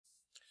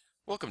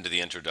Welcome to the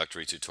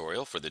introductory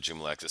tutorial for the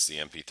JoomlaXTC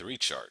MP3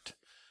 chart.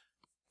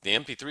 The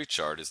MP3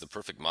 chart is the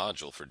perfect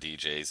module for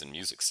DJs and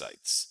music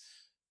sites.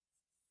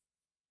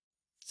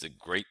 It's a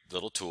great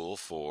little tool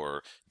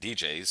for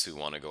DJs who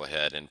want to go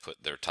ahead and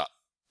put their top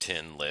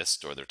 10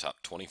 list or their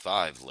top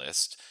 25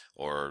 list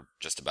or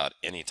just about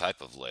any type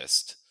of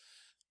list.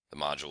 The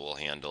module will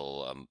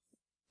handle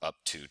up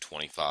to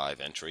 25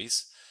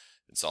 entries.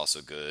 It's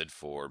also good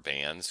for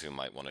bands who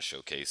might want to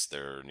showcase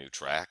their new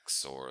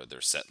tracks or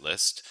their set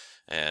list,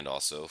 and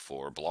also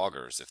for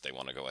bloggers if they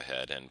want to go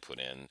ahead and put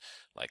in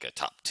like a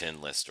top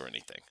 10 list or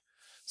anything.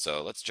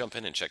 So let's jump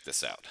in and check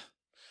this out.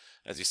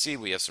 As you see,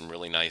 we have some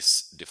really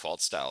nice default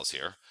styles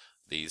here.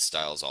 These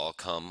styles all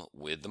come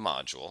with the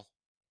module.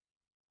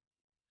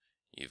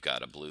 You've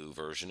got a blue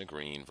version, a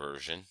green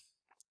version,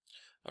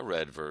 a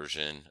red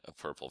version, a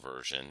purple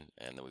version,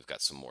 and then we've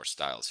got some more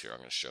styles here I'm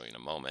going to show you in a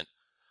moment.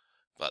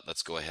 But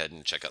let's go ahead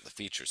and check out the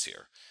features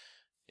here.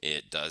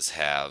 It does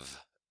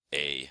have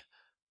a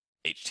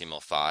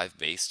HTML5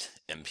 based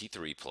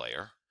MP3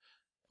 player,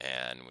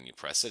 and when you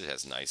press it, it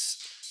has nice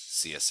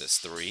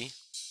CSS3,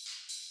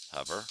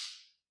 hover,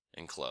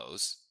 and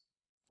close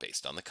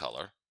based on the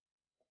color.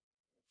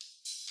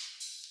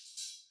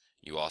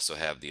 You also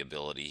have the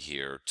ability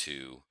here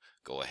to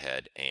go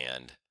ahead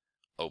and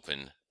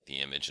open the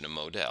image in a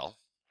modal.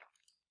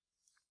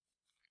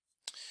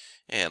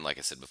 And like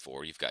I said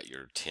before, you've got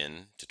your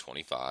 10 to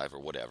 25 or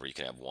whatever. You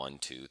can have 1,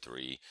 2,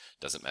 3,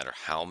 doesn't matter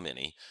how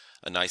many.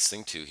 A nice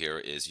thing too here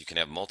is you can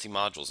have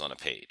multi-modules on a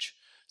page.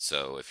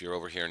 So if you're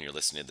over here and you're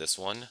listening to this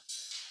one,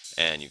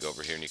 and you go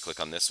over here and you click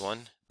on this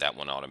one, that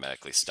one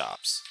automatically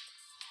stops.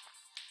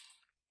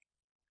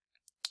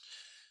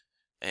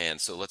 And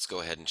so let's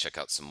go ahead and check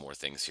out some more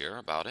things here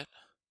about it.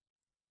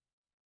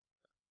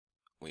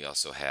 We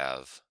also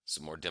have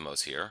some more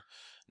demos here.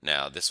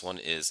 Now this one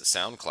is a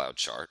SoundCloud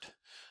chart.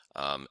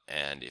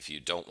 And if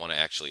you don't want to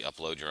actually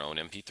upload your own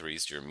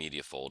MP3s to your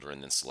media folder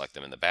and then select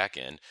them in the back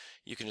end,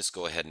 you can just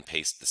go ahead and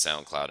paste the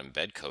SoundCloud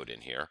embed code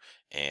in here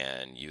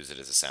and use it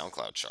as a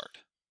SoundCloud chart.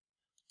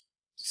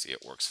 You see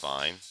it works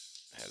fine.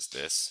 It has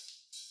this.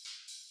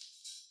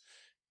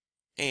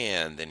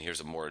 And then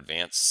here's a more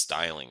advanced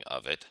styling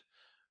of it.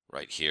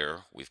 Right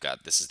here, we've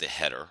got, this is the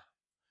header.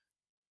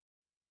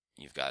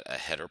 You've got a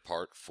header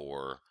part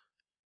for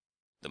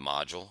the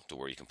module to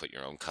where you can put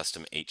your own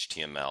custom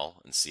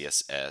HTML and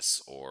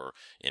CSS or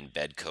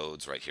embed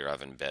codes. Right here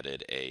I've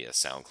embedded a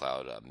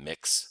SoundCloud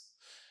mix,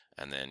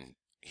 and then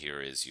here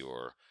is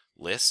your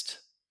list.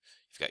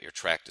 You've got your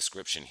track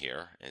description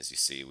here. As you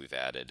see, we've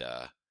added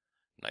a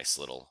nice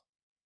little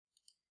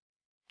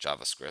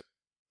JavaScript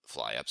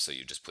fly up, so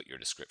you just put your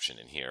description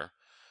in here.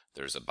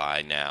 There's a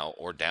buy now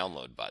or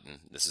download button.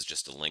 This is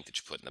just a link that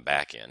you put in the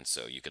back end,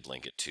 so you could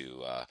link it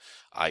to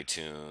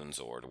iTunes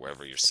or to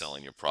wherever you're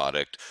selling your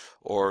product,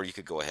 or you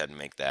could go ahead and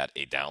make that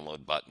a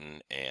download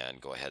button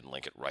and go ahead and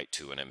link it right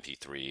to an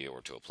MP3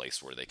 or to a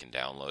place where they can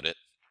download it.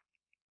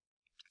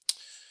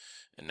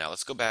 And now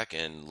let's go back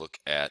and look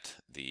at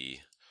the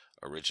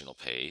original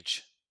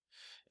page,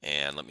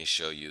 and let me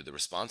show you the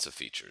responsive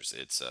features.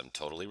 It's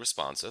totally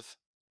responsive.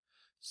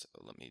 So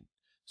let me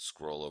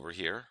scroll over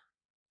here.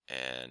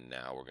 And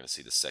now we're going to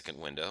see the second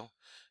window.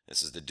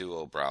 This is the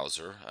Duo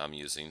browser I'm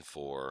using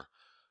for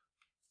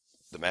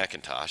the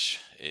Macintosh.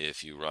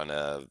 If you run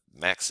a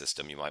Mac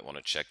system, you might want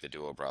to check the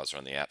Duo browser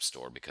on the App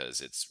Store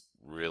because it's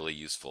really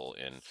useful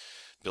in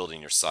building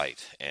your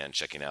site and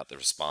checking out the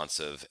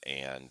responsive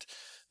and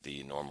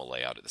the normal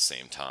layout at the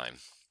same time.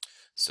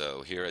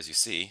 So here, as you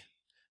see,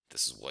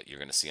 this is what you're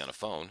going to see on a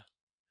phone.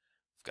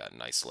 I've got a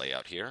nice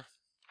layout here.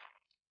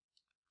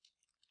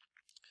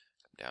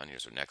 Down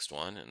here's our next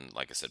one, and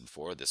like I said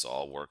before, this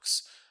all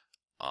works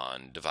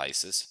on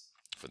devices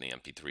for the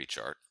MP3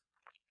 chart.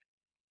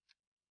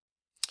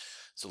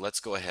 So let's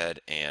go ahead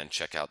and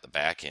check out the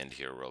back end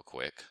here real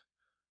quick.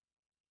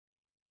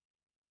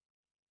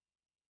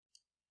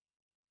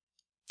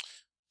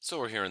 So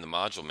we're here in the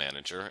module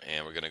manager,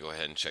 and we're going to go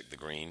ahead and check the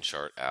green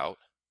chart out.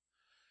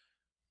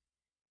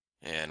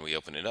 And we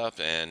open it up,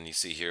 and you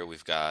see here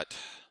we've got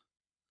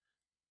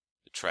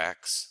the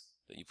tracks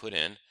that you put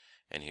in,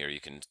 and here you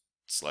can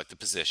select the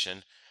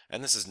position.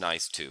 And this is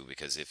nice too,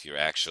 because if you're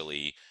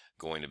actually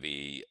going to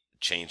be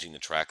changing the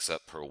tracks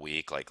up per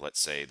week, like let's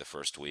say the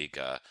first week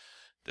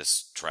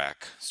this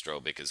track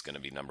Strobic is going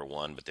to be number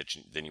 1, but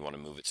then you want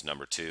to move it to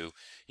number 2,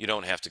 you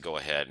don't have to go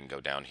ahead and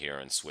go down here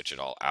and switch it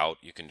all out.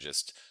 You can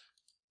just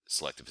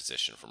select the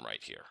position from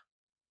right here.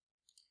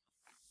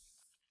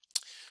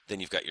 Then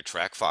you've got your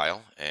track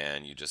file,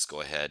 and you just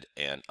go ahead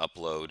and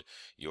upload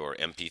your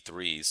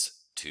MP3s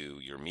to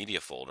your media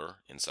folder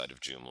inside of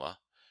Joomla,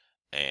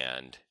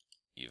 and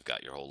you've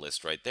got your whole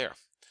list right there.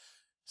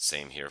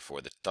 Same here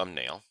for the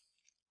thumbnail.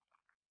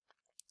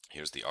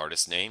 Here's the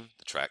artist name,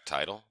 the track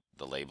title,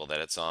 the label that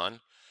it's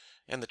on,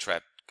 and the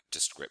track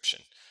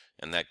description,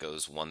 and that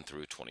goes 1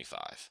 through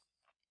 25.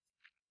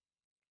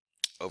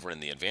 Over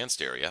in the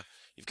advanced area,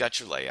 you've got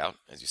your layout.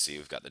 As you see,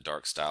 we've got the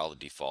dark style, the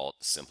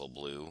default, simple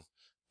blue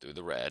through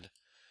the red.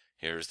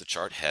 Here's the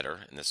chart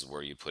header, and this is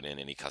where you put in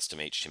any custom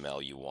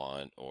HTML you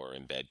want, or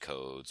embed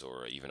codes,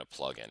 or even a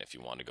plugin if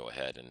you want to go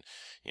ahead and,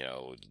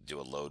 do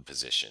a load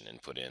position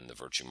and put in the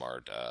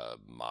virturemart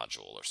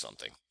module or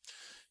something.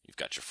 You've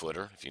got your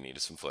footer if you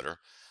needed some footer.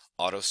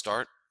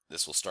 Autostart,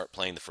 this will start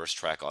playing the first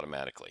track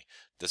automatically.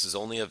 This is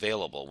only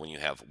available when you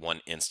have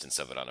one instance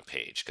of it on a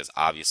page, because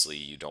obviously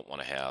you don't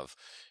want to have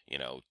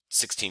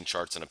 16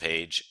 charts on a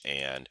page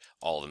and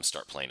all of them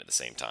start playing at the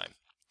same time.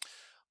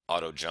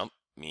 Auto jump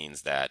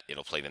means that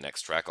it'll play the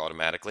next track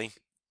automatically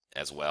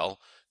as well.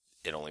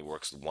 It only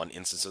works with one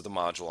instance of the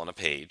module on a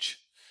page,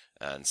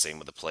 and same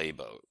with the play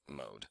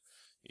mode.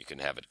 You can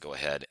have it go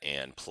ahead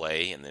and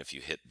play, and then if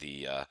you hit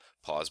the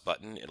pause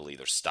button, it'll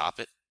either stop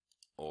it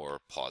or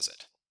pause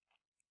it.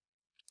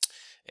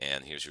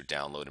 And here's your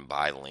download and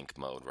buy link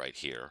mode right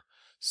here.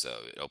 So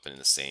it open in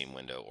the same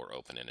window or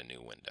open in a new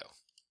window.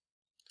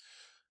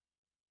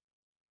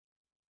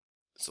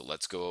 So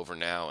let's go over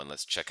now and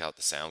let's check out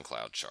the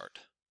SoundCloud chart.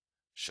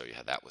 Show you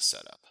how that was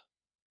set up.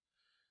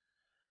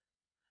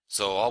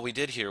 So all we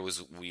did here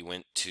was we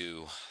went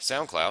to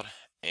SoundCloud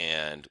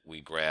and we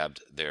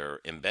grabbed their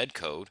embed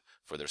code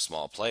for their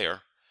small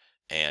player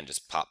and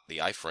just popped the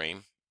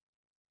iframe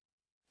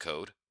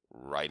code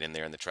right in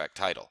there in the track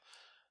title.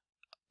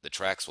 The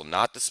tracks will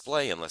not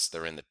display unless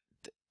they're in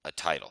a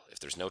title. If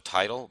there's no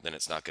title, then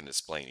it's not going to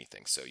display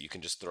anything. So you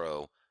can just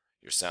throw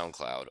your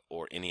SoundCloud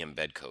or any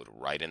embed code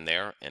right in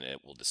there and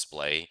it will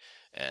display,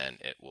 and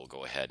it will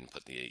go ahead and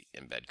put the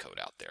embed code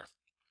out there.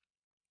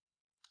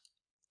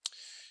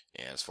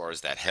 And as far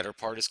as that header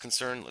part is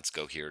concerned, let's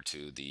go here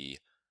to the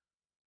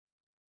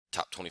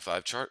top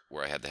 25 chart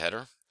where I had the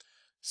header.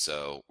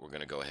 So we're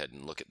going to go ahead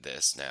and look at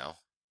this now.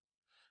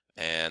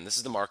 And this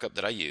is the markup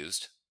that I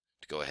used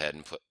to go ahead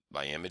and put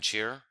my image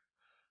here,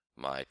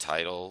 my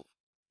title,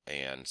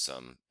 and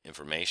some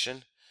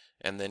information.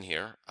 And then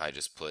here I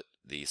just put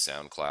the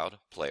SoundCloud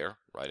player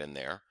right in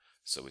there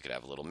so we could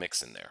have a little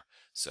mix in there.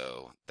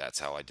 So that's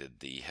how I did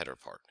the header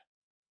part.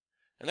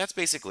 And that's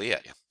basically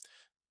it.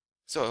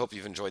 So I hope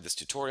you've enjoyed this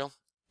tutorial,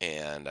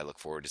 and I look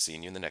forward to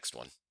seeing you in the next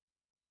one.